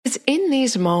in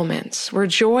these moments where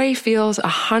joy feels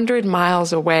 100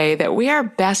 miles away that we are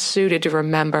best suited to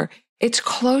remember it's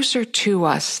closer to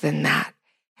us than that.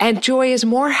 And joy is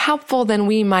more helpful than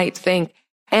we might think.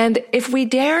 And if we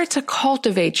dare to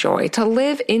cultivate joy, to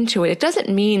live into it, it doesn't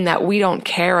mean that we don't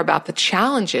care about the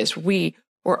challenges we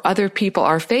or other people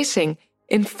are facing.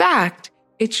 In fact,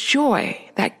 it's joy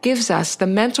that gives us the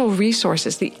mental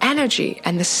resources, the energy,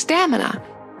 and the stamina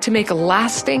to make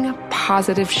lasting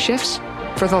positive shifts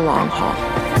for the long haul.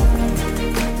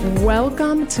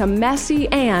 Welcome to Messy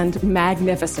and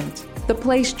Magnificent, the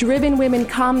place driven women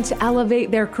come to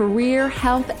elevate their career,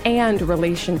 health, and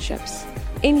relationships.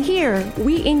 In here,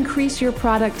 we increase your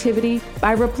productivity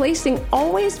by replacing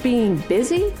always being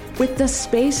busy with the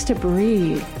space to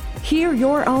breathe. Hear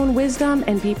your own wisdom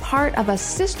and be part of a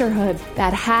sisterhood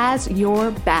that has your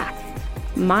back.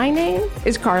 My name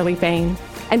is Carly Payne,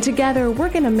 and together we're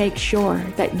going to make sure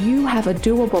that you have a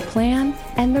doable plan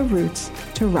and the roots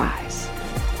to rise.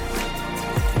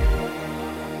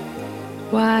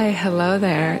 Why, hello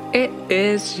there. It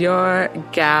is your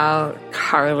gal,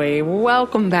 Carly.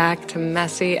 Welcome back to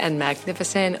Messy and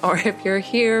Magnificent, or if you're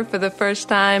here for the first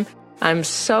time, I'm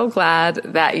so glad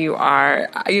that you are.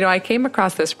 I came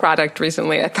across this product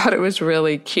recently. I thought it was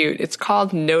really cute. It's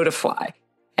called Notifly.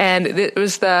 And it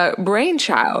was the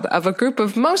brainchild of a group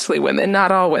of mostly women,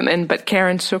 not all women, but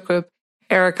Karen Sukup,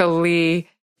 Erica Lee,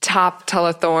 Top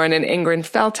Telethorn, and Ingrid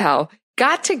Feltel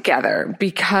got together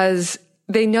because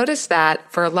they noticed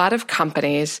that for a lot of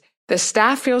companies, the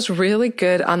staff feels really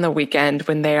good on the weekend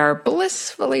when they are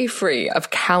blissfully free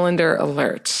of calendar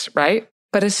alerts, right?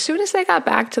 But as soon as they got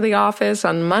back to the office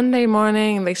on Monday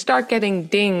morning, they start getting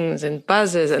dings and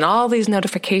buzzes and all these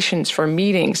notifications for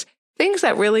meetings, things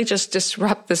that really just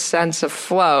disrupt the sense of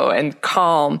flow and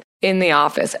calm in the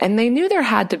office. And they knew there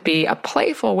had to be a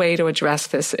playful way to address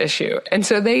this issue. And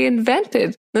so they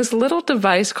invented this little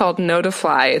device called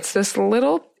Notifly. It's this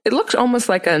little, it looks almost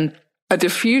like a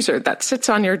diffuser that sits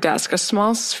on your desk, a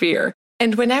small sphere.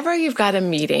 And whenever you've got a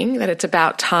meeting that it's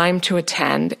about time to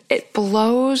attend, it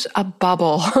blows a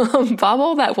bubble, a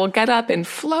bubble that will get up and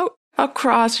float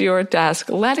across your desk,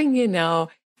 letting you know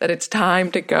that it's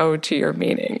time to go to your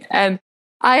meeting. And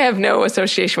I have no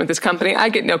association with this company. I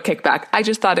get no kickback. I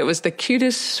just thought it was the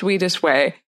cutest, sweetest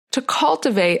way to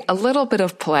cultivate a little bit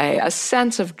of play, a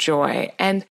sense of joy.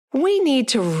 And we need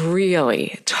to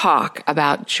really talk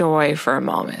about joy for a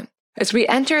moment. As we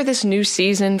enter this new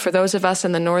season, for those of us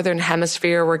in the Northern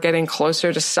Hemisphere, we're getting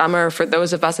closer to summer. For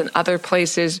those of us in other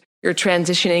places, you're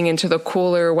transitioning into the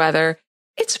cooler weather.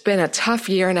 It's been a tough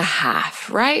year and a half,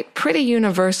 right? Pretty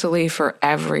universally for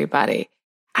everybody.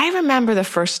 I remember the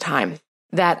first time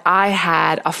that I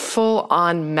had a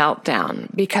full-on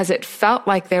meltdown because it felt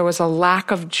like there was a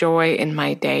lack of joy in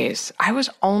my days. I was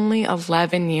only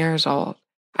 11 years old.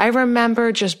 I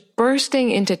remember just bursting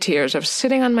into tears of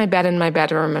sitting on my bed in my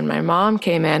bedroom, and my mom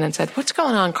came in and said, "What's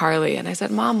going on, Carly?" And I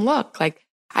said, "Mom, look,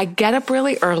 I get up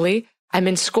really early. I'm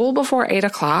in school before 8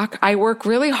 o'clock. I work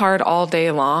really hard all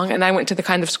day long." And I went to the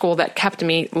kind of school that kept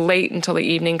me late until the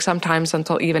evening, sometimes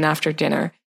until even after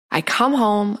dinner. I come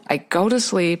home, I go to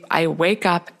sleep, I wake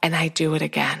up, and I do it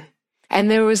again.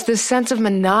 And there was this sense of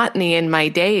monotony in my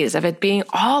days, of it being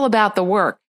all about the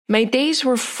work. My days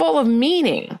were full of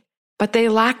meaning, but they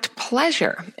lacked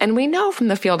pleasure. And we know from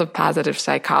the field of positive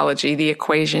psychology, the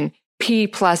equation P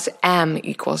plus M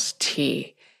equals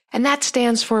T. And that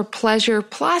stands for pleasure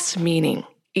plus meaning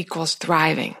equals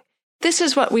thriving. This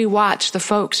is what we watch the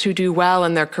folks who do well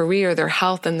in their career, their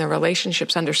health, and their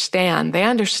relationships understand. They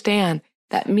understand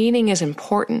that meaning is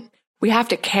important. We have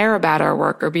to care about our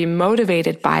work or be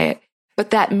motivated by it. But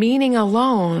that meaning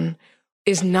alone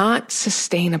is not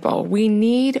sustainable. We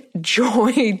need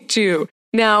joy too.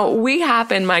 Now, we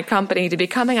happen, my company, to be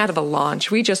coming out of a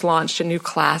launch. We just launched a new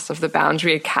class of the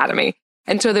Boundary Academy.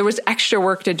 And so there was extra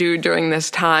work to do during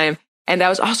this time. And I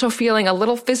was also feeling a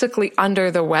little physically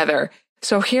under the weather.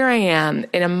 So here I am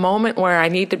in a moment where I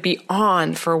need to be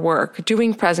on for work,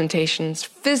 doing presentations.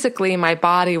 Physically, my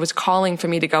body was calling for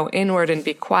me to go inward and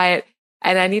be quiet.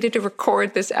 And I needed to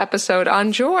record this episode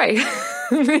on joy.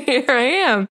 Here I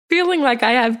am, feeling like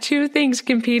I have two things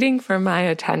competing for my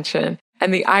attention.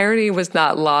 And the irony was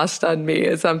not lost on me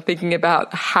as I'm thinking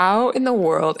about how in the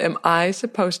world am I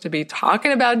supposed to be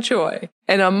talking about joy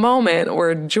in a moment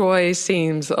where joy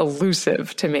seems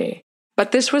elusive to me.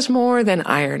 But this was more than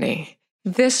irony.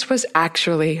 This was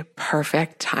actually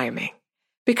perfect timing.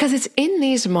 Because it's in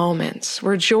these moments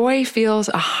where joy feels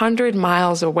 100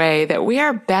 miles away that we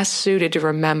are best suited to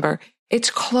remember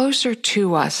it's closer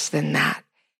to us than that.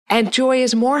 And joy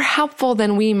is more helpful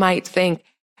than we might think.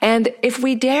 And if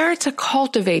we dare to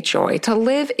cultivate joy, to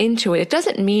live into it, it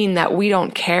doesn't mean that we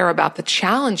don't care about the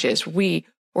challenges we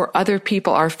or other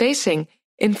people are facing.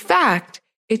 In fact,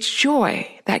 it's joy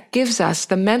that gives us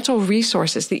the mental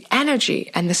resources, the energy,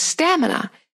 and the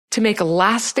stamina to make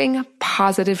lasting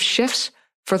positive shifts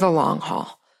for the long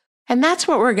haul. And that's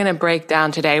what we're going to break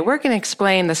down today. We're going to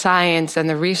explain the science and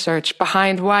the research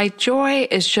behind why joy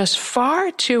is just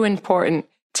far too important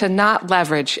to not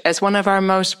leverage as one of our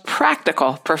most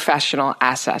practical professional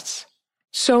assets.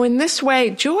 So in this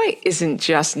way, joy isn't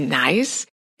just nice.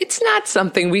 It's not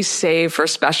something we save for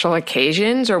special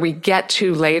occasions or we get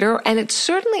to later, and it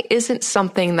certainly isn't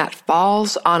something that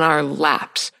falls on our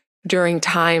laps during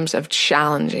times of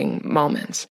challenging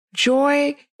moments.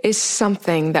 Joy is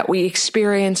something that we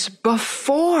experience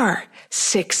before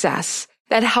success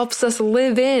that helps us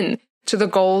live in to the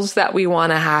goals that we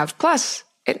want to have. Plus,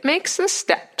 it makes the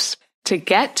steps to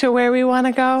get to where we want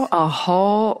to go a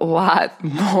whole lot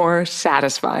more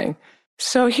satisfying.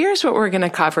 So here's what we're going to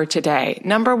cover today.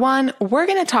 Number one, we're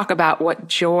going to talk about what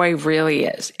joy really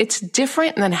is. It's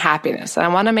different than happiness, and I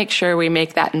want to make sure we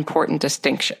make that important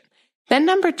distinction. Then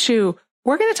number two,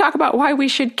 we're going to talk about why we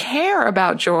should care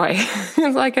about joy.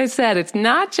 Like I said, it's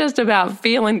not just about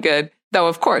feeling good, though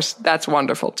of course that's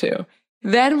wonderful too.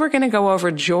 Then we're going to go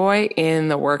over joy in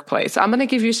the workplace. I'm going to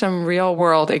give you some real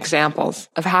world examples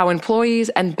of how employees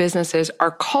and businesses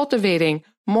are cultivating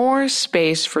more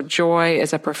space for joy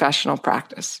as a professional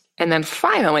practice. And then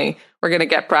finally, we're going to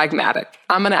get pragmatic.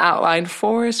 I'm going to outline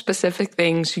 4 specific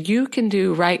things you can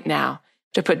do right now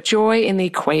to put joy in the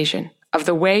equation of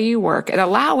the way you work and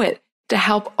allow it to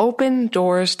help open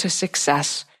doors to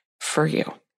success for you.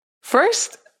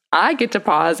 First, I get to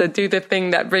pause and do the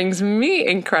thing that brings me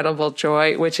incredible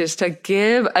joy, which is to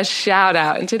give a shout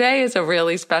out. And today is a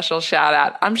really special shout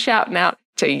out. I'm shouting out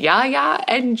to Yaya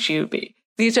and Juby.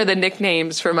 These are the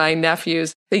nicknames for my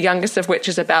nephews, the youngest of which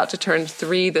is about to turn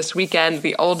 3 this weekend.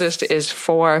 The oldest is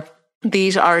 4.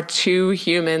 These are 2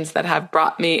 humans that have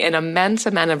brought me an immense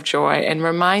amount of joy and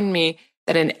remind me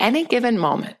that in any given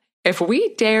moment, if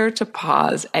we dare to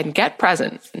pause and get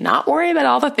present, not worry about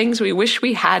all the things we wish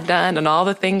we had done and all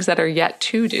the things that are yet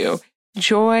to do,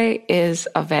 joy is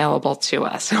available to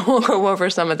us. We'll go over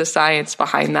some of the science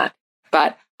behind that.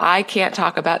 But I can't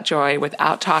talk about joy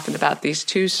without talking about these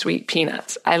 2 sweet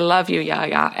peanuts. I love you,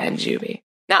 Yaya and Juby.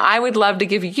 Now, I would love to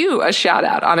give you a shout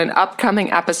out on an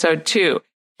upcoming episode too.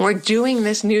 We're doing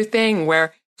this new thing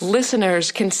where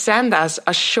listeners can send us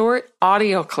a short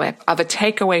audio clip of a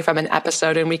takeaway from an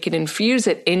episode, and we can infuse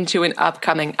it into an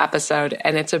upcoming episode.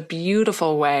 And it's a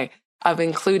beautiful way of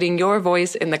including your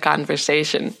voice in the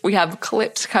conversation. We have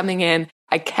clips coming in.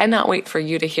 I cannot wait for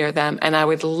you to hear them, and I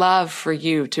would love for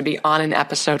you to be on an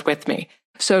episode with me.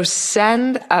 So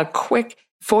send a quick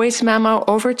voice memo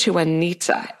over to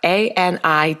Anitza,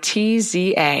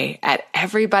 ANITZA, at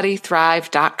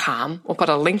everybodythrive.com. We'll put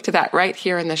a link to that right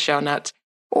here in the show notes.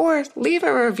 Or leave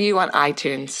a review on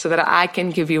iTunes so that I can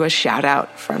give you a shout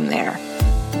out from there.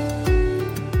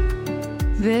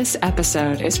 This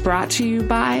episode is brought to you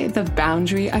by the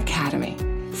Boundary Academy.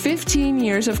 15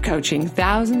 years of coaching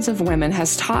thousands of women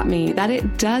has taught me that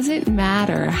it doesn't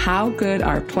matter how good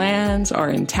our plans or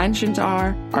intentions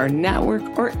are, our network,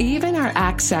 or even our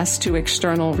access to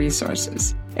external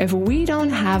resources. If we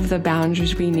don't have the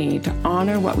boundaries we need to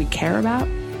honor what we care about,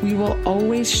 we will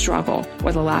always struggle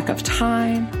with a lack of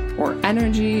time or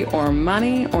energy or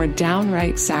money or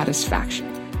downright satisfaction.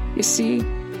 You see,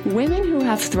 women who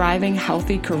have thriving,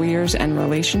 healthy careers and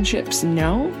relationships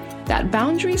know that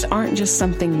boundaries aren't just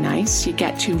something nice you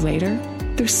get to later.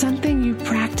 They're something you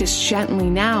practice gently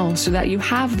now so that you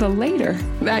have the later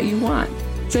that you want.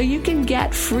 So you can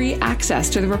get free access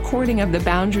to the recording of the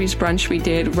Boundaries Brunch we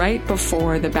did right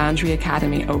before the Boundary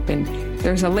Academy opened.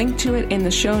 There's a link to it in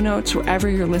the show notes wherever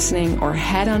you're listening, or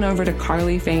head on over to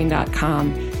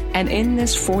carlyfane.com. And in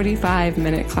this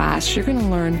 45-minute class, you're going to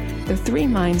learn the 3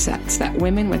 mindsets that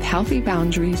women with healthy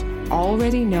boundaries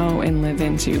already know and live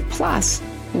into, plus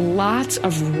lots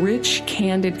of rich,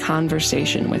 candid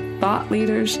conversation with thought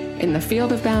leaders in the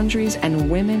field of boundaries and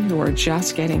women who are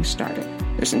just getting started.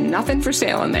 There's nothing for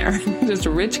sale in there. Just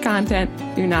rich content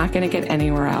you're not going to get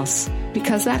anywhere else.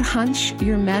 Because that hunch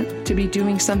you're meant to be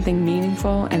doing something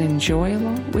meaningful and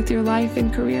enjoyable with your life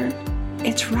and career,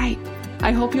 it's right.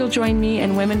 I hope you'll join me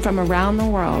and women from around the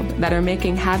world that are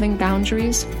making having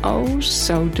boundaries oh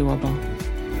so doable.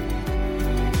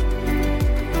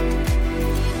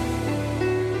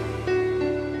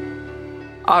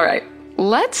 All right.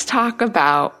 Let's talk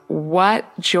about what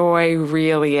joy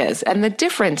really is and the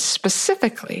difference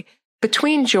specifically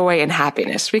between joy and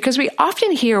happiness, because we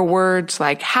often hear words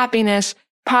like happiness,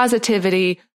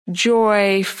 positivity,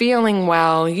 joy, feeling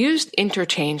well, used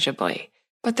interchangeably,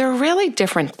 but they're really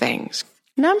different things.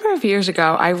 A number of years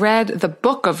ago, I read The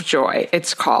Book of Joy,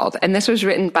 it's called, and this was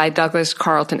written by Douglas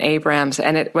Carlton Abrams,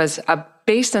 and it was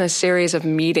based on a series of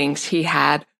meetings he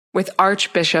had with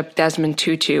Archbishop Desmond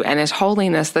Tutu and His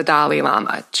Holiness the Dalai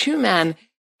Lama, two men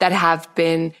that have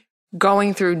been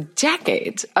going through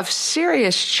decades of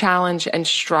serious challenge and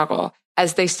struggle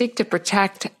as they seek to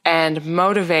protect and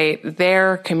motivate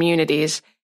their communities,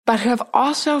 but have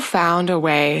also found a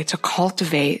way to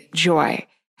cultivate joy.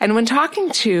 And when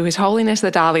talking to His Holiness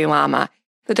the Dalai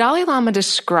Lama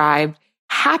described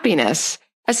happiness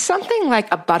as something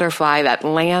like a butterfly that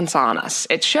lands on us.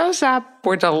 It shows up,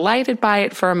 we're delighted by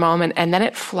it for a moment, and then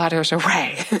it flutters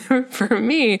away. For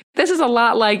me, this is a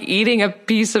lot like eating a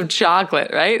piece of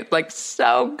chocolate, right? Like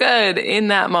so good in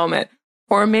that moment.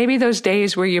 Or maybe those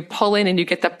days where you pull in and you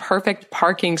get the perfect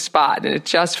parking spot and it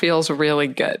just feels really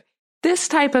good. This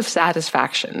type of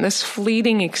satisfaction, this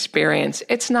fleeting experience,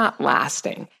 it's not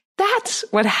lasting. That's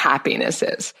what happiness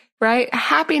is. Right?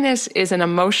 Happiness is an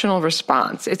emotional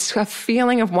response. It's a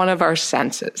feeling of one of our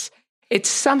senses. It's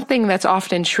something that's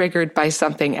often triggered by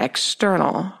something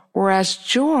external, whereas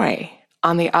joy,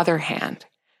 on the other hand,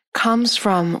 comes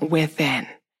from within.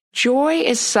 Joy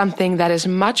is something that is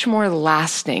much more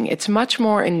lasting. It's much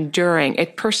more enduring.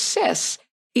 It persists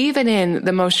even in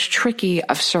the most tricky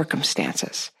of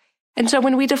circumstances. And so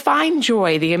when we define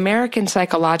joy, the American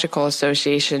Psychological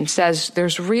Association says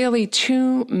there's really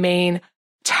two main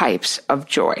types of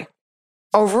joy.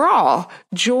 Overall,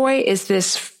 joy is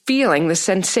this feeling, the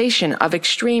sensation of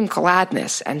extreme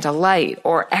gladness and delight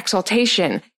or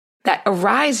exaltation that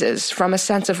arises from a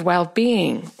sense of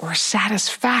well-being or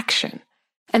satisfaction.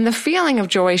 And the feeling of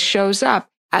joy shows up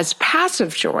as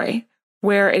passive joy,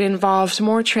 where it involves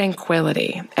more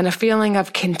tranquility and a feeling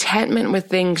of contentment with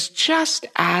things just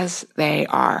as they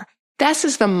are. This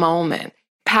is the moment.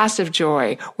 Passive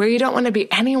joy, where you don't want to be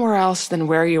anywhere else than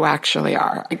where you actually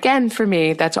are. Again, for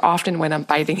me, that's often when I'm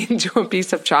biting into a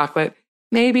piece of chocolate.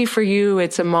 Maybe for you,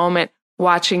 it's a moment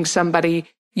watching somebody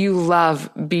you love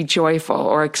be joyful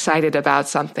or excited about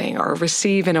something or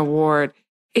receive an award.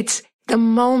 It's the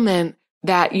moment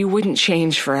that you wouldn't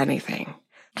change for anything.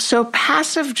 So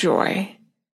passive joy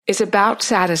is about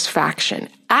satisfaction.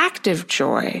 Active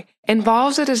joy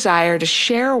involves a desire to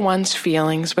share one's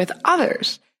feelings with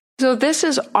others. So this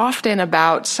is often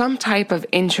about some type of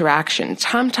interaction,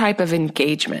 some type of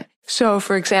engagement. So,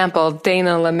 for example,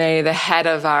 Dana LeMay, the head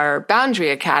of our Boundary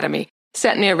Academy,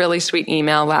 sent me a really sweet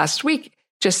email last week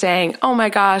just saying, oh my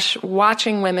gosh,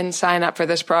 watching women sign up for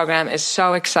this program is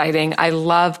so exciting. I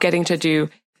love getting to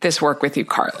do this work with you,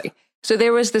 Carly. So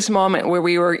there was this moment where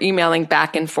we were emailing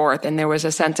back and forth, and there was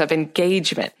a sense of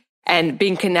engagement and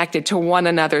being connected to one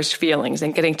another's feelings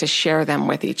and getting to share them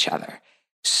with each other.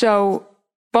 So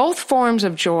both forms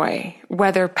of joy,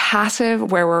 whether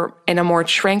passive, where we're in a more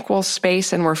tranquil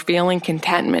space and we're feeling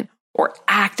contentment, or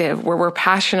active, where we're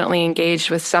passionately engaged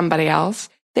with somebody else,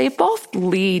 they both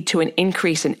lead to an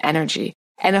increase in energy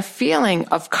and a feeling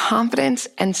of confidence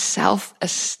and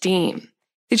self-esteem.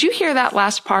 Did you hear that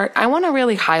last part? I want to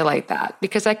really highlight that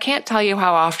because I can't tell you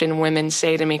how often women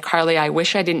say to me, Carly, I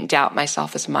wish I didn't doubt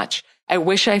myself as much. I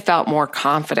wish I felt more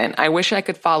confident. I wish I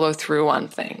could follow through on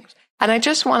things. And I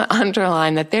just want to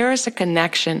underline that there is a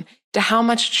connection to how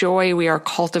much joy we are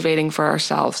cultivating for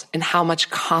ourselves and how much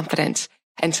confidence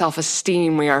and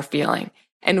self-esteem we are feeling.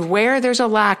 And where there's a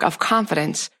lack of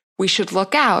confidence, we should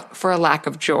look out for a lack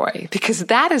of joy because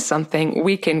that is something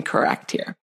we can correct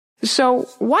here. So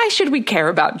why should we care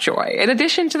about joy? In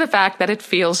addition to the fact that it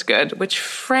feels good, which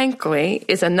frankly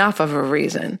is enough of a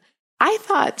reason, I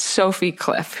thought Sophie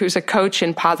Cliff, who's a coach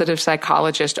and positive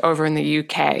psychologist over in the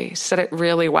UK, said it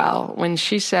really well when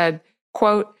she said,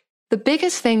 quote, the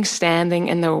biggest thing standing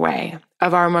in the way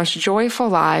of our most joyful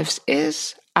lives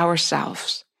is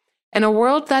ourselves. In a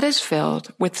world that is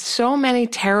filled with so many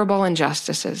terrible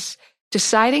injustices,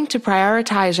 deciding to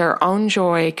prioritize our own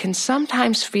joy can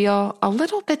sometimes feel a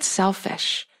little bit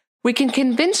selfish. We can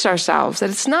convince ourselves that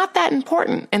it's not that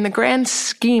important in the grand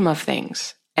scheme of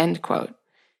things, end quote.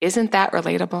 Isn't that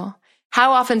relatable?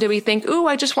 How often do we think, ooh,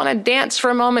 I just want to dance for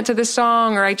a moment to this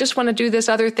song, or I just want to do this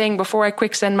other thing before I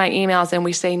quick send my emails, and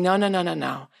we say,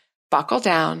 no. Buckle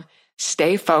down,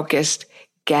 stay focused,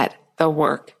 get the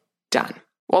work done.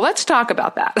 Well, let's talk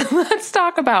about that. Let's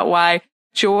talk about why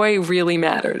joy really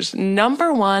matters.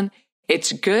 Number one,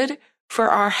 it's good for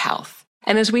our health.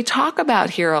 And as we talk about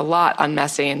here a lot on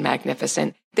Messy and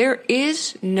Magnificent, there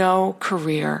is no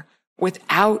career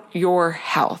without your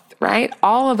health, right?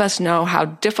 All of us know how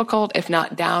difficult, if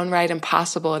not downright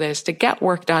impossible it is to get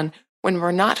work done when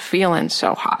we're not feeling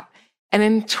so hot. And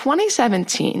in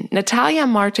 2017, Natalia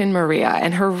Martin Maria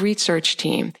and her research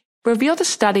team revealed a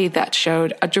study that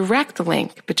showed a direct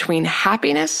link between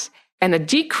happiness and a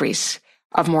decrease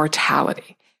of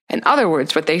mortality. In other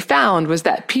words, what they found was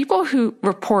that people who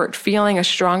report feeling a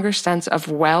stronger sense of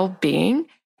well-being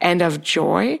and of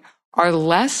joy are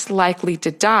less likely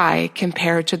to die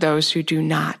compared to those who do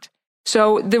not.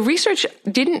 So the research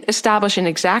didn't establish an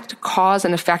exact cause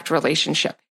and effect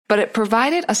relationship, but it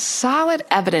provided a solid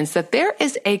evidence that there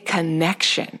is a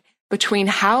connection between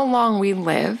how long we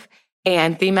live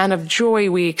and the amount of joy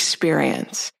we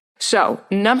experience. So,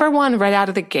 number one, right out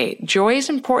of the gate, joy is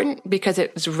important because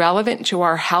it's relevant to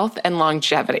our health and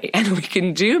longevity, and we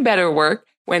can do better work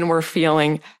when we're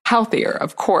feeling healthier,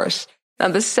 of course. Now,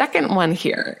 the second one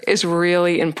here is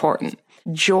really important.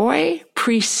 Joy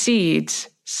precedes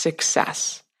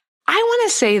success. I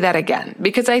want to say that again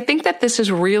because I think that this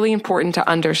is really important to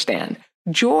understand.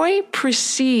 Joy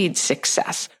precedes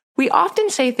success. We often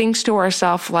say things to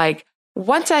ourselves like,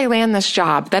 once I land this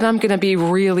job, then I'm going to be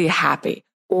really happy.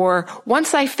 Or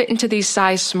once I fit into these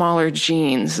size smaller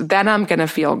jeans, then I'm going to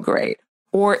feel great.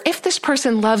 Or if this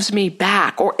person loves me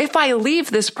back, or if I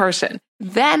leave this person,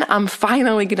 then I'm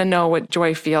finally going to know what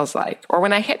joy feels like. Or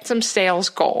when I hit some sales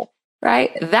goal,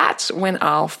 right? That's when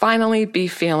I'll finally be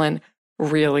feeling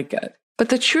really good. But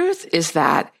the truth is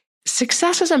that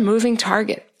success is a moving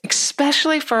target,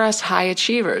 especially for us high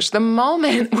achievers. The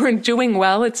moment we're doing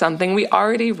well at something, we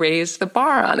already raised the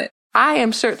bar on it. I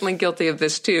am certainly guilty of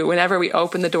this too. Whenever we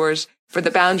open the doors for the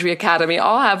Boundary Academy,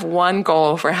 I'll have one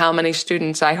goal for how many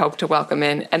students I hope to welcome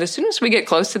in. And as soon as we get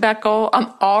close to that goal, I'm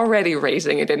already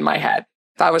raising it in my head.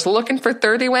 If I was looking for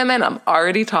 30 women, I'm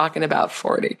already talking about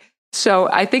 40. So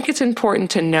I think it's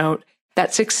important to note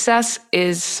that success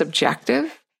is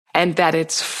subjective and that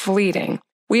it's fleeting.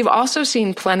 We've also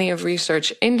seen plenty of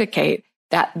research indicate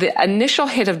that the initial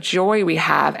hit of joy we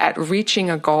have at reaching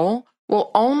a goal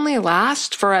will only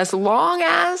last for as long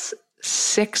as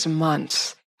 6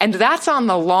 months. And that's on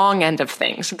the long end of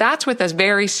things. That's with a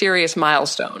very serious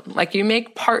milestone, like you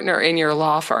make partner in your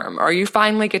law firm, or you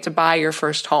finally get to buy your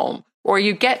first home, or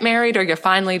you get married, or you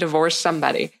finally divorce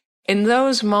somebody. In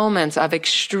those moments of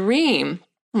extreme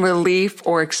relief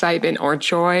or excitement or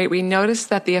joy, we notice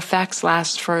that the effects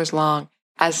last for as long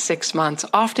as 6 months,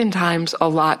 oftentimes a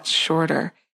lot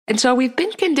shorter. And so we've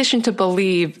been conditioned to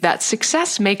believe that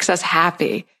success makes us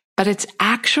happy, but it's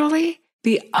actually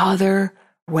the other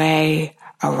way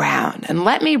around. And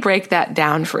let me break that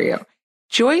down for you.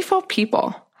 Joyful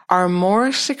people are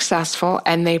more successful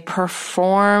and they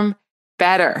perform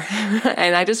better.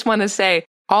 And I just want to say,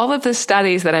 all of the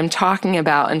studies that I'm talking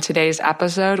about in today's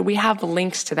episode, we have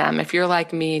links to them if you're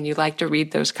like me and you like to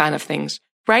read those kind of things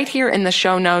right here in the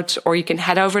show notes, or you can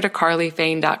head over to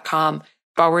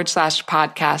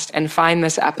carlyfane.com/podcast and find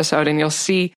this episode and you'll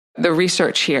see the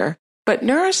research here. But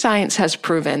neuroscience has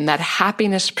proven that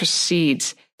happiness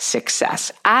precedes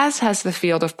success, as has the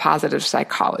field of positive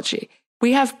psychology.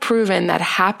 We have proven that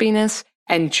happiness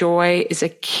and joy is a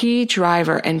key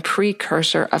driver and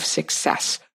precursor of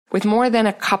success, with more than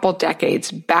a couple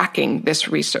decades backing this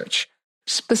research.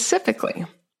 Specifically,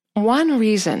 one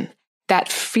reason that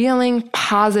feeling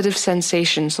positive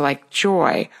sensations like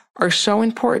joy are so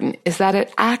important is that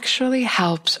it actually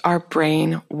helps our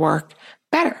brain work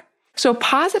better. So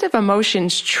positive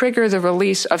emotions trigger the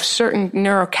release of certain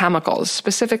neurochemicals,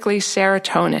 specifically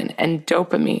serotonin and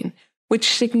dopamine,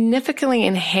 which significantly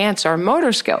enhance our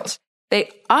motor skills. They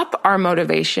up our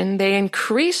motivation, they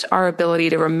increase our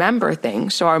ability to remember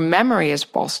things, so our memory is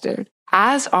bolstered,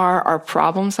 as are our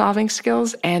problem-solving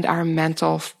skills and our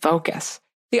mental focus.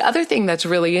 The other thing that's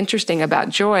really interesting about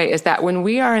joy is that when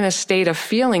we are in a state of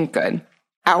feeling good,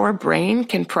 our brain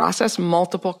can process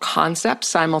multiple concepts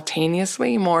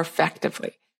simultaneously more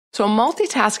effectively. So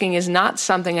multitasking is not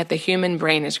something that the human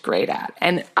brain is great at.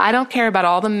 And I don't care about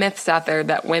all the myths out there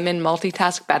that women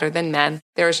multitask better than men.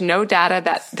 There is no data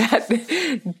that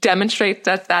demonstrates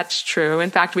that that's true. In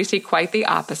fact, we see quite the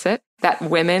opposite, that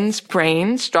women's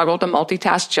brains struggle to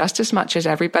multitask just as much as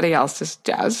everybody else's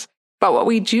does. But what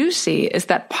we do see is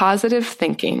that positive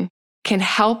thinking can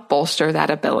help bolster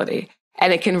that ability,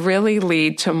 and it can really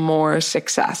lead to more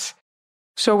success.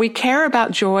 So we care about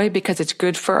joy because it's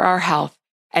good for our health,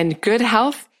 and good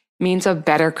health means a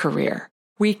better career.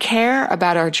 We care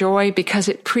about our joy because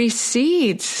it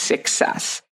precedes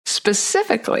success,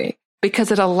 specifically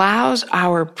because it allows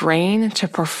our brain to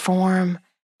perform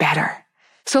better.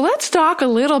 So let's talk a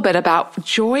little bit about what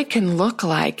joy can look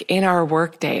like in our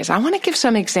work days. I want to give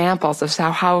some examples of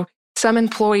how some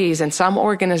employees and some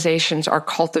organizations are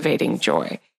cultivating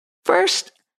joy.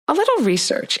 First, A little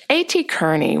research. A.T.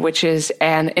 Kearney, which is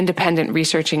an independent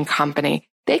researching company,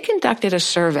 they conducted a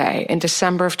survey in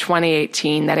December of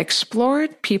 2018 that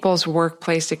explored people's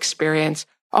workplace experience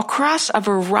across a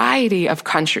variety of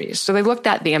countries. So they looked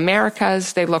at the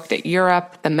Americas, they looked at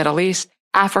Europe, the Middle East,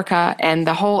 Africa, and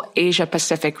the whole Asia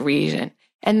Pacific region.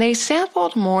 And they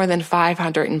sampled more than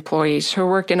 500 employees who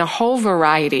worked in a whole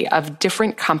variety of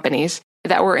different companies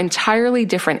that were entirely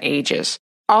different ages.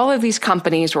 All of these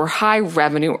companies were high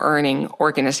revenue earning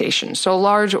organizations, so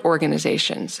large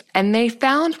organizations. And they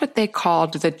found what they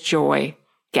called the joy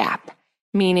gap,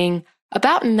 meaning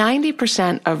about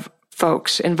 90% of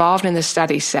folks involved in the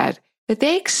study said that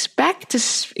they expect to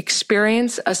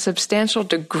experience a substantial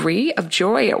degree of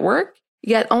joy at work,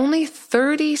 yet only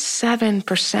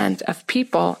 37% of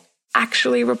people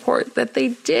actually report that they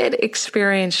did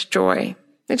experience joy.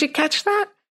 Did you catch that?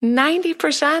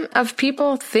 90% of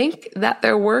people think that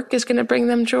their work is going to bring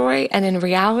them joy, and in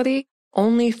reality,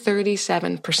 only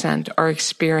 37% are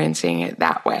experiencing it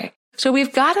that way. So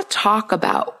we've got to talk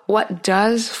about what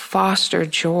does foster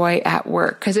joy at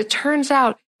work, because it turns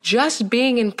out just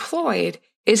being employed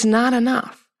is not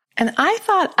enough. And I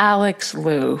thought Alex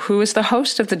Liu, who is the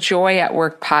host of the Joy at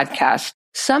Work podcast,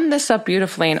 summed this up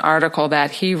beautifully in an article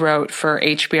that he wrote for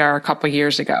HBR a couple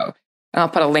years ago. And I'll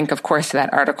put a link, of course, to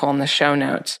that article in the show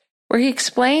notes, where he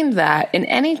explained that in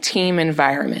any team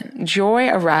environment, joy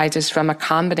arises from a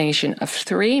combination of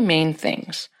three main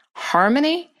things: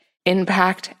 harmony,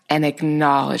 impact, and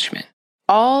acknowledgement,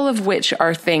 all of which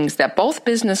are things that both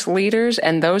business leaders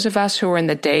and those of us who are in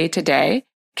the day-to-day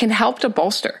can help to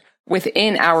bolster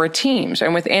within our teams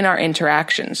and within our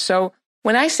interactions. So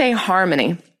when I say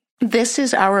harmony, this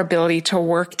is our ability to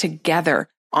work together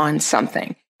on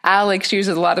something. Alex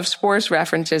uses a lot of sports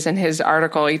references in his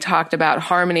article. He talked about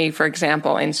harmony, for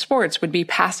example, in sports would be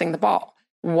passing the ball.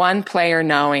 One player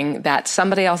knowing that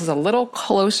somebody else is a little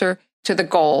closer to the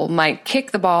goal might kick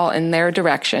the ball in their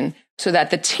direction so that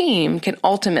the team can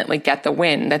ultimately get the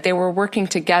win, that they were working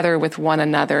together with one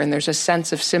another, and there's a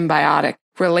sense of symbiotic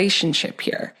relationship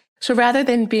here. So rather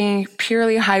than being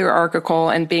purely hierarchical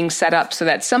and being set up so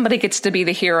that somebody gets to be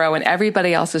the hero and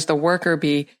everybody else is the worker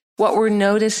bee, what we're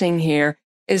noticing here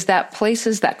is that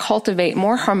places that cultivate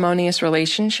more harmonious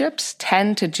relationships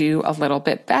tend to do a little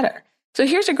bit better. So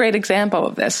here's a great example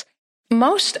of this.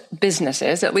 Most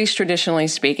businesses, at least traditionally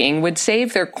speaking, would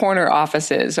save their corner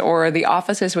offices or the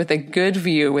offices with a good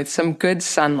view with some good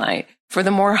sunlight for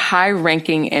the more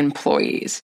high-ranking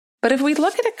employees. But if we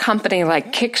look at a company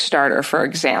like Kickstarter, for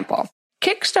example,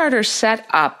 Kickstarter set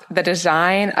up the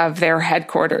design of their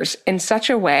headquarters in such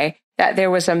a way that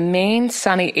there was a main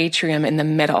sunny atrium in the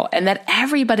middle and that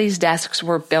everybody's desks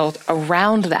were built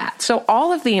around that. So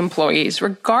all of the employees,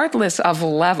 regardless of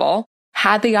level,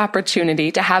 had the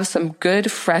opportunity to have some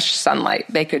good, fresh sunlight.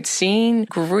 They could see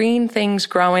green things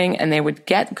growing and they would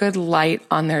get good light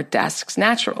on their desks,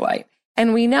 natural light.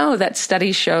 And we know that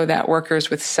studies show that workers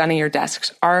with sunnier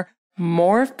desks are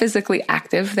more physically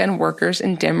active than workers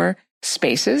in dimmer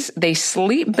spaces. They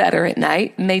sleep better at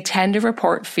night and they tend to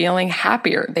report feeling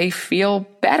happier. They feel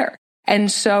better.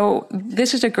 And so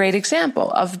this is a great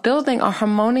example of building a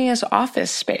harmonious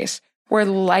office space where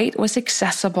light was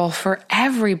accessible for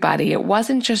everybody. It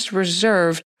wasn't just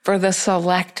reserved for the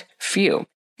select few.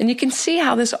 And you can see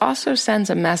how this also sends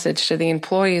a message to the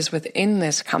employees within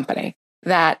this company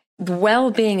that the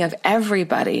well-being of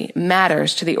everybody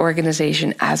matters to the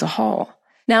organization as a whole.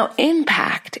 Now,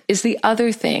 impact is the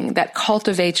other thing that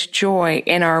cultivates joy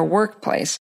in our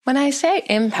workplace. When I say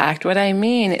impact, what I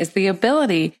mean is the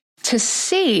ability to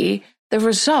see the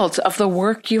results of the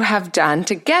work you have done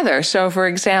together. So, for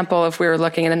example, if we were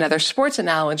looking at another sports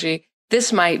analogy,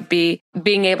 this might be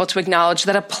being able to acknowledge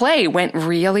that a play went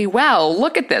really well.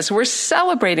 Look at this. We're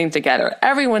celebrating together.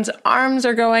 Everyone's arms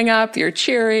are going up. You're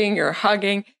cheering, you're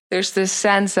hugging. There's this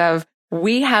sense of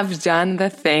we have done the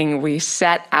thing we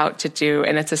set out to do,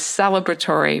 and it's a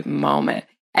celebratory moment.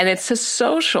 And it's a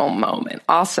social moment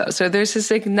also. So there's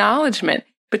this acknowledgement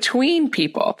between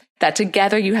people that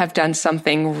together you have done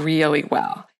something really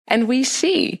well. And we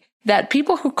see that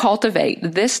people who cultivate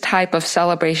this type of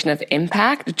celebration of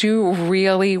impact do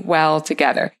really well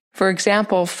together. For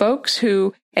example, folks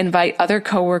who invite other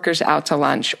coworkers out to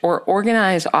lunch or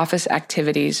organize office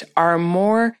activities are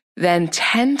more than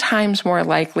 10 times more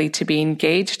likely to be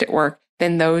engaged at work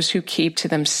than those who keep to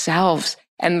themselves.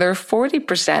 And they're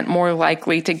 40% more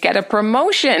likely to get a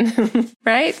promotion,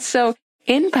 right? So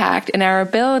impact and our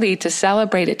ability to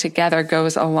celebrate it together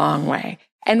goes a long way.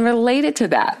 And related to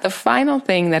that, the final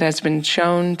thing that has been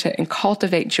shown to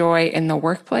cultivate joy in the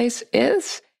workplace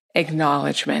is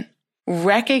acknowledgement.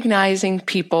 Recognizing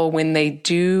people when they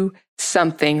do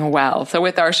something well. So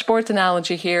with our sports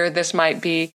analogy here, this might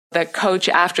be the coach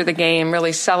after the game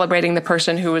really celebrating the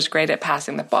person who was great at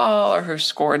passing the ball or who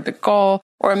scored the goal,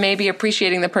 or maybe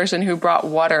appreciating the person who brought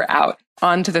water out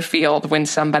onto the field when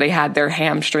somebody had their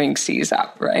hamstring seize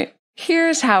up, right?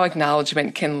 Here's how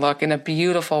acknowledgement can look in a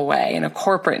beautiful way in a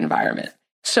corporate environment.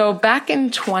 So back in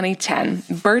 2010,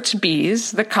 Burt's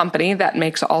Bees, the company that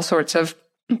makes all sorts of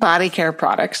body care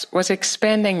products, was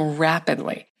expanding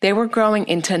rapidly. They were growing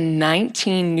into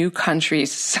 19 new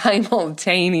countries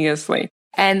simultaneously.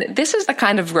 And this is the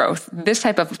kind of growth, this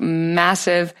type of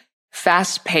massive,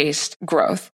 fast-paced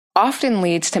growth often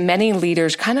leads to many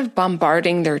leaders kind of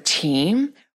bombarding their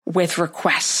team with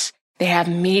requests. They have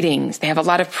meetings. They have a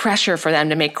lot of pressure for them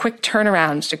to make quick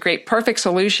turnarounds, to create perfect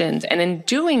solutions. And in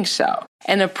doing so,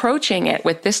 and approaching it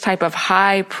with this type of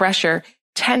high pressure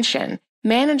tension,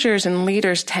 managers and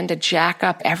leaders tend to jack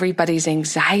up everybody's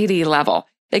anxiety level.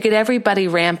 They get everybody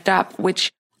ramped up,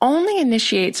 which only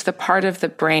initiates the part of the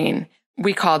brain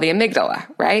we call the amygdala,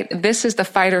 right? This is the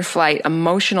fight or flight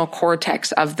emotional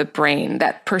cortex of the brain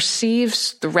that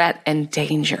perceives threat and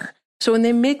danger. So when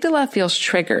the amygdala feels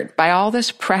triggered by all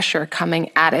this pressure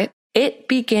coming at it, it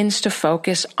begins to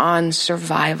focus on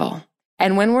survival.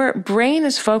 And when our brain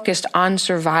is focused on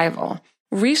survival,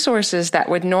 resources that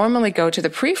would normally go to the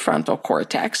prefrontal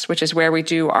cortex, which is where we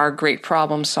do our great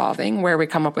problem solving, where we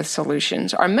come up with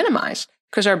solutions, are minimized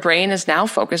because our brain is now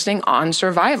focusing on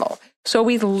survival. So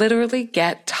we literally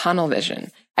get tunnel vision.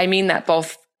 I mean that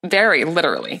both very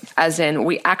literally, as in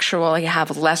we actually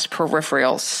have less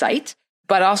peripheral sight,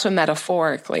 but also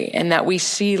metaphorically, in that we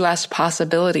see less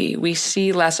possibility, we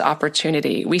see less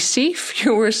opportunity, we see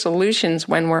fewer solutions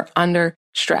when we're under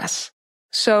stress.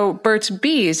 So Burt's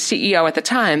Bees CEO at the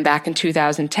time, back in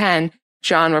 2010,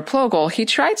 John Replogle, he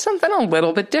tried something a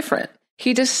little bit different.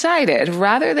 He decided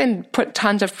rather than put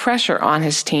tons of pressure on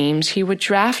his teams, he would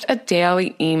draft a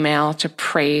daily email to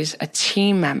praise a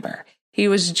team member. He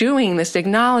was doing this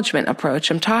acknowledgement approach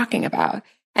I'm talking about.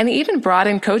 And he even brought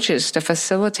in coaches to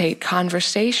facilitate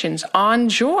conversations on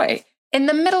joy in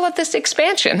the middle of this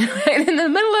expansion, right? In the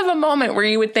middle of a moment where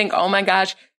you would think, oh my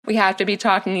gosh, we have to be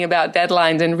talking about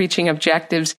deadlines and reaching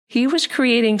objectives. He was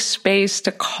creating space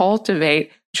to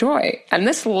cultivate joy. And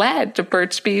this led to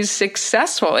Burt's Bees'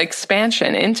 successful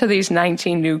expansion into these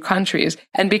 19 new countries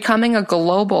and becoming a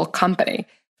global company.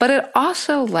 But it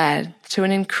also led to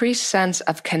an increased sense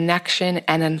of connection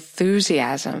and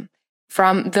enthusiasm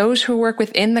from those who work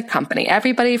within the company.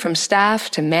 Everybody from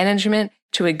staff to management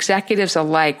to executives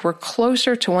alike were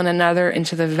closer to one another and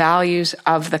to the values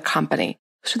of the company.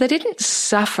 So they didn't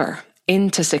suffer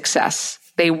into success.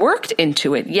 They worked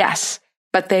into it, yes,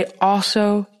 but they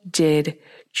also did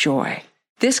joy.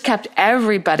 This kept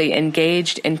everybody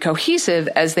engaged and cohesive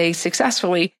as they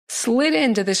successfully slid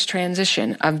into this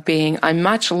transition of being a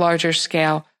much larger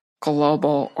scale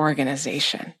global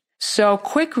organization. So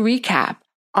quick recap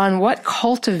on what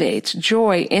cultivates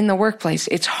joy in the workplace.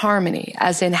 It's harmony,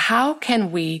 as in how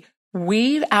can we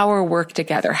weave our work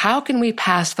together? How can we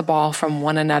pass the ball from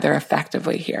one another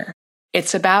effectively here?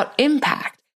 It's about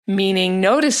impact, meaning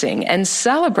noticing and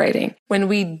celebrating when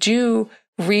we do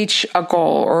reach a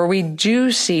goal or we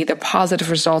do see the positive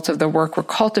results of the work we're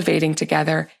cultivating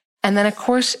together. And then, of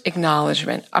course,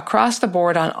 acknowledgement across the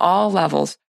board on all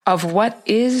levels of what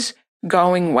is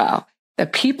going well, the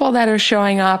people that are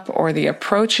showing up or the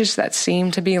approaches that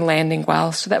seem to be landing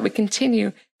well, so that we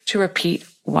continue to repeat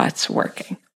what's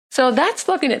working. So that's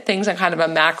looking at things on kind of a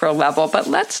macro level, but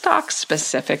let's talk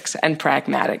specifics and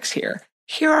pragmatics here.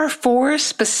 Here are 4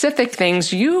 specific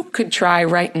things you could try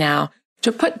right now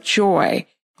to put joy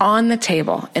on the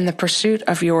table in the pursuit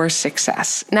of your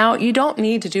success. Now, you don't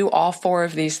need to do all 4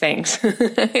 of these things.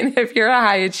 And if you're a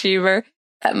high achiever,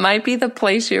 that might be the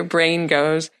place your brain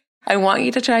goes. I want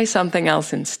you to try something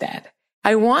else instead.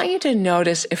 I want you to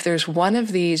notice if there's one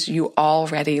of these you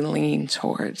already lean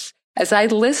towards. As I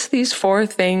list these 4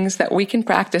 things that we can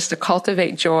practice to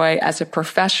cultivate joy as a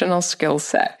professional skill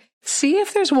set, see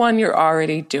if there's one you're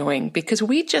already doing, because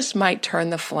we just might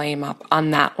turn the flame up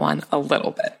on that one a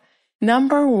little bit.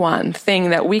 Number 1 thing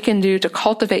that we can do to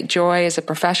cultivate joy as a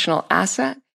professional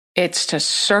asset, it's to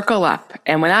circle up.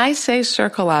 And when I say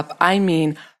circle up, I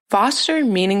mean foster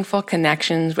meaningful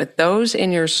connections with those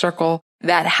in your circle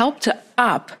that help to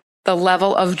up the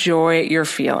level of joy you're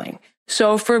feeling.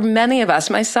 So for many of us,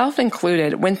 myself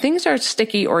included, when things are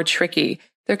sticky or tricky,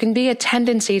 there can be a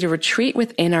tendency to retreat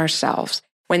within ourselves.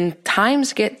 When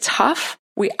times get tough,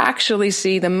 we actually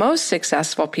see the most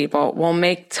successful people will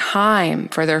make time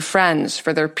for their friends,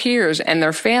 for their peers, and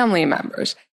their family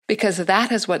members, because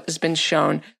that is what has been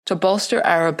shown to bolster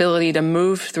our ability to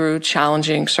move through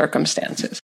challenging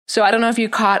circumstances. So I don't know if you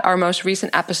caught our most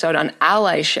recent episode on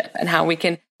allyship and how we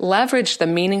can leverage the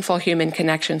meaningful human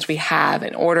connections we have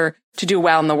in order to do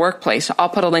well in the workplace. I'll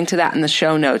put a link to that in the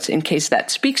show notes in case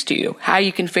that speaks to you, how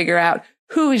you can figure out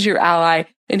who is your ally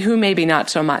and who maybe not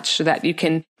so much, so that you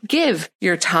can give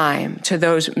your time to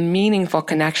those meaningful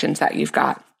connections that you've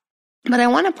got. But I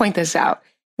want to point this out.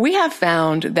 We have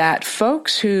found that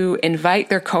folks who invite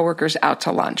their coworkers out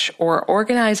to lunch or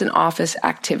organize an office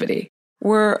activity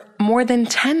were more than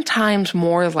 10 times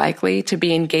more likely to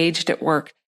be engaged at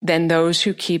work than those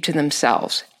who keep to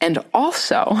themselves. And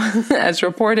also, as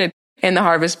reported in the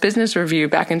Harvard Business Review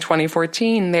back in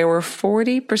 2014, they were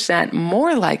 40%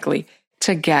 more likely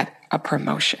to get a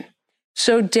promotion.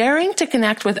 So daring to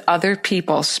connect with other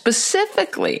people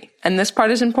specifically, and this part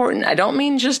is important, I don't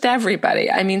mean just everybody,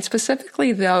 I mean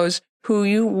specifically those who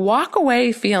you walk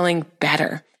away feeling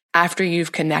better after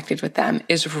you've connected with them,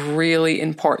 is really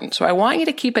important. So I want you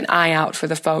to keep an eye out for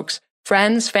the folks,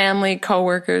 friends, family,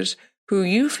 coworkers, who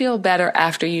you feel better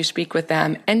after you speak with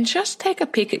them, and just take a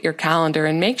peek at your calendar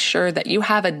and make sure that you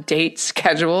have a date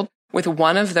scheduled with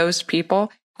one of those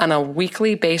people on a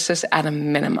weekly basis at a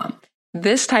minimum.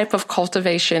 This type of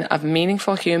cultivation of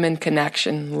meaningful human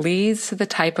connection leads to the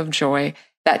type of joy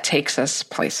that takes us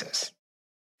places.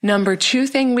 Number 2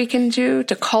 thing we can do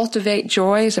to cultivate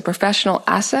joy as a professional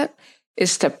asset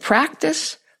is to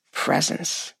practice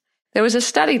presence. There was a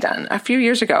study done a few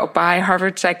years ago by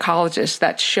Harvard psychologists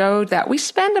that showed that we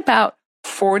spend about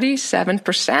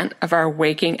 47% of our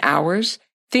waking hours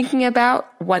thinking about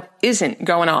what isn't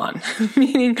going on,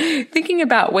 meaning thinking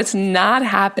about what's not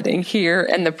happening here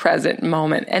in the present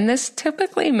moment. And this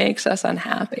typically makes us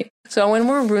unhappy. So when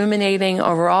we're ruminating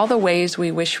over all the ways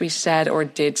we wish we said or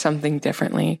did something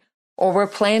differently, or we're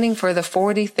planning for the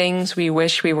 40 things we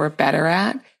wish we were better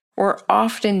at, we're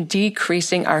often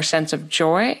decreasing our sense of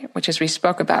joy, which, as we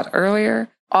spoke about earlier,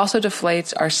 also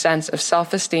deflates our sense of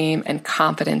self-esteem and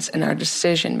confidence in our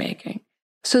decision-making.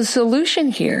 So the solution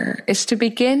here is to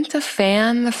begin to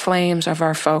fan the flames of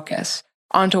our focus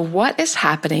onto what is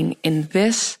happening in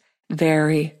this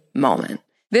very moment.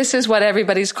 This is what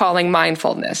everybody's calling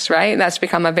mindfulness, right? That's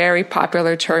become a very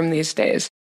popular term these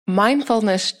days.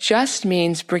 Mindfulness just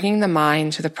means bringing the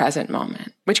mind to the present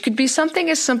moment, which could be something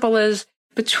as simple as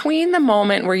between the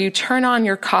moment where you turn on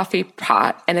your coffee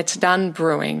pot and it's done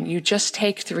brewing, you just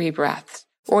take 3 breaths.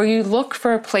 Or you look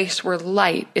for a place where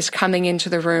light is coming into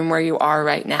the room where you are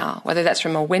right now, whether that's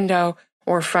from a window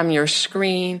or from your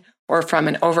screen or from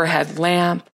an overhead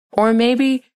lamp. Or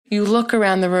maybe you look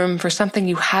around the room for something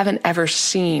you haven't ever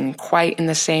seen quite in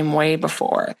the same way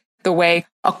before. The way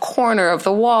a corner of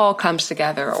the wall comes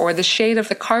together or the shade of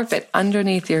the carpet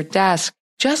underneath your desk.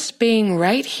 Just being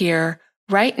right here,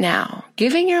 right now,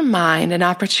 giving your mind an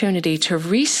opportunity to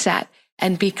reset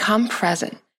and become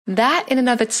present. That in and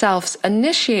of itself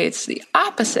initiates the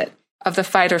opposite of the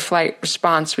fight or flight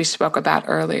response we spoke about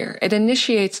earlier. It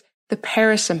initiates the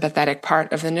parasympathetic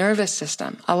part of the nervous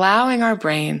system, allowing our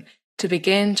brain to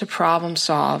begin to problem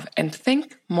solve and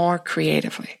think more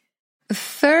creatively. The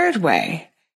third way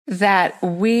that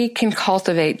we can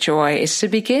cultivate joy is to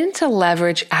begin to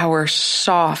leverage our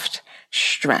soft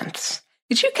strengths.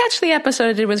 Did you catch the episode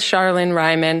I did with Charlene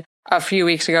Ryman a few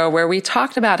weeks ago where we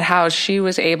talked about how she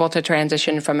was able to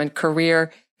transition from a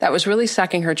career that was really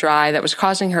sucking her dry, that was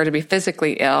causing her to be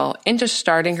physically ill, into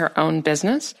starting her own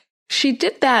business? She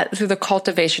did that through the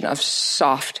cultivation of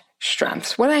soft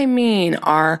strengths. What I mean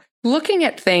are looking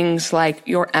at things like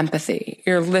your empathy,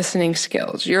 your listening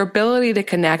skills, your ability to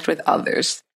connect with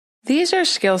others. These are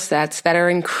skill sets that are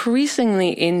increasingly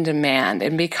in demand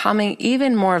and becoming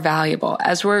even more valuable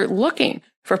as we're looking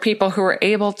for people who are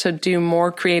able to do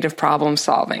more creative problem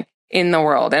solving in the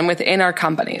world and within our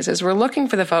companies. As we're looking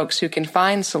for the folks who can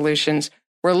find solutions,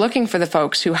 we're looking for the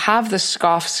folks who have the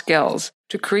soft skills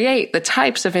to create the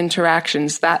types of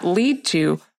interactions that lead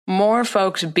to more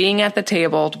folks being at the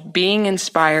table, being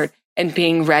inspired, and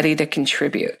being ready to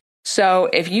contribute. So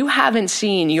if you haven't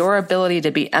seen your ability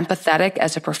to be empathetic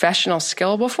as a professional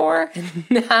skill before,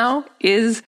 now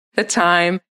is the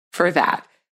time for that.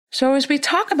 So as we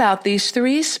talk about these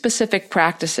 3 specific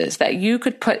practices that you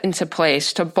could put into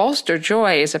place to bolster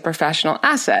joy as a professional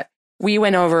asset, we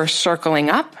went over circling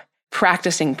up,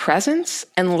 practicing presence,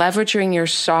 and leveraging your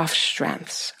soft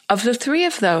strengths. Of the 3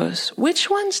 of those, which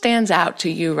one stands out to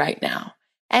you right now?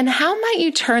 And how might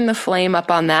you turn the flame up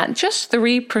on that just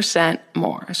 3%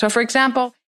 more? So for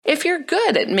example, if you're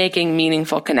good at making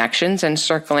meaningful connections and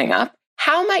circling up,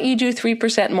 how might you do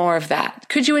 3% more of that?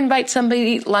 Could you invite somebody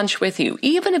to eat lunch with you,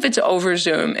 even if it's over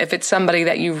Zoom, if it's somebody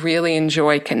that you really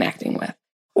enjoy connecting with?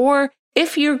 Or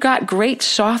If you've got great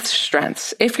soft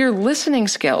strengths, if your listening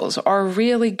skills are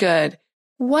really good,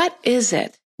 what is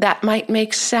it that might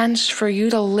make sense for you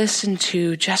to listen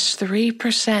to just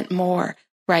 3% more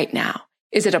right now?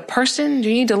 Is it a person? Do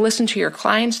you need to listen to your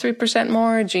clients 3%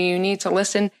 more? Do you need to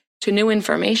listen to new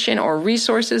information or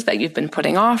resources that you've been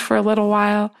putting off for a little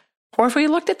while? Or if we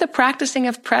looked at the practicing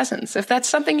of presence, if that's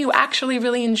something you actually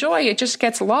really enjoy, it just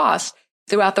gets lost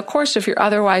throughout the course of your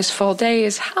otherwise full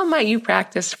days, how might you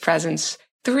practice presence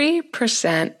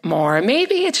 3% more?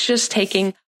 Maybe it's just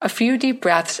taking a few deep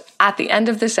breaths at the end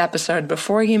of this episode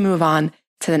before you move on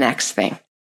to the next thing.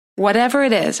 Whatever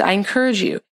it is, I encourage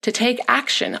you to take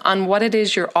action on what it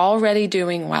is you're already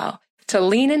doing well, to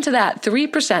lean into that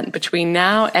 3% between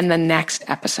now and the next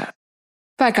episode.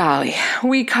 By golly,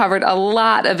 we covered a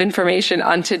lot of information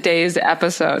on today's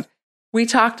episode. We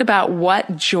talked about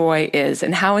what joy is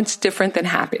and how it's different than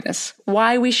happiness,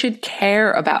 why we should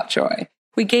care about joy.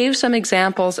 We gave some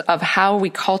examples of how we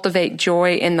cultivate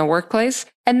joy in the workplace,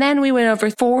 and then we went over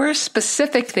 4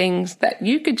 specific things that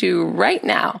you could do right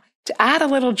now to add a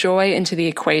little joy into the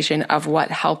equation of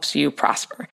what helps you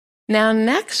prosper. Now,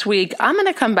 next week, I'm going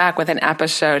to come back with an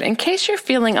episode in case you're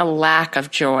feeling a lack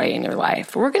of joy in your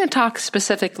life. We're going to talk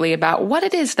specifically about what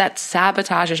it is that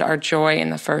sabotages our joy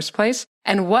in the first place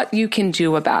and what you can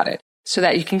do about it so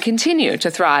that you can continue to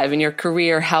thrive in your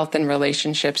career, health, and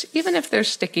relationships, even if there's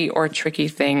sticky or tricky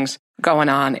things going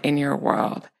on in your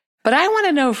world. But I want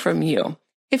to know from you,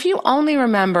 if you only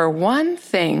remember one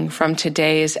thing from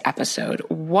today's episode,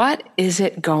 what is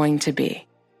it going to be?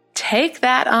 Take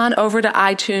that on over to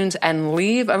iTunes and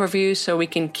leave a review so we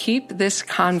can keep this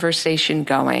conversation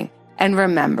going. And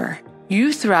remember,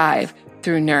 you thrive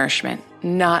through nourishment,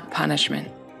 not punishment.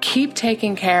 Keep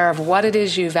taking care of what it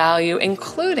is you value,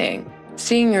 including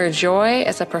seeing your joy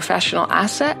as a professional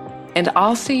asset. And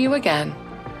I'll see you again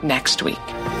next week.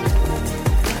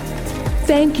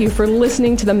 Thank you for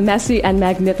listening to the Messy and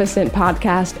Magnificent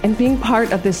podcast and being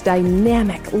part of this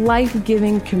dynamic,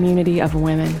 life-giving community of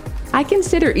women. I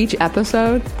consider each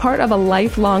episode part of a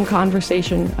lifelong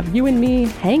conversation of you and me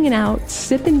hanging out,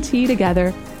 sipping tea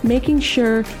together, making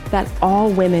sure that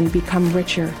all women become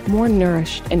richer, more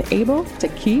nourished, and able to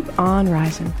keep on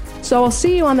rising. So I'll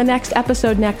see you on the next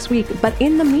episode next week. But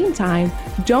in the meantime,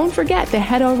 don't forget to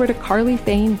head over to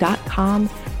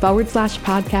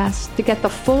carlyfane.com/podcast to get the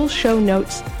full show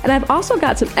notes. And I've also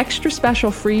got some extra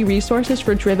special free resources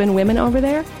for driven women over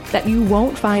there that you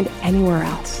won't find anywhere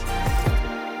else.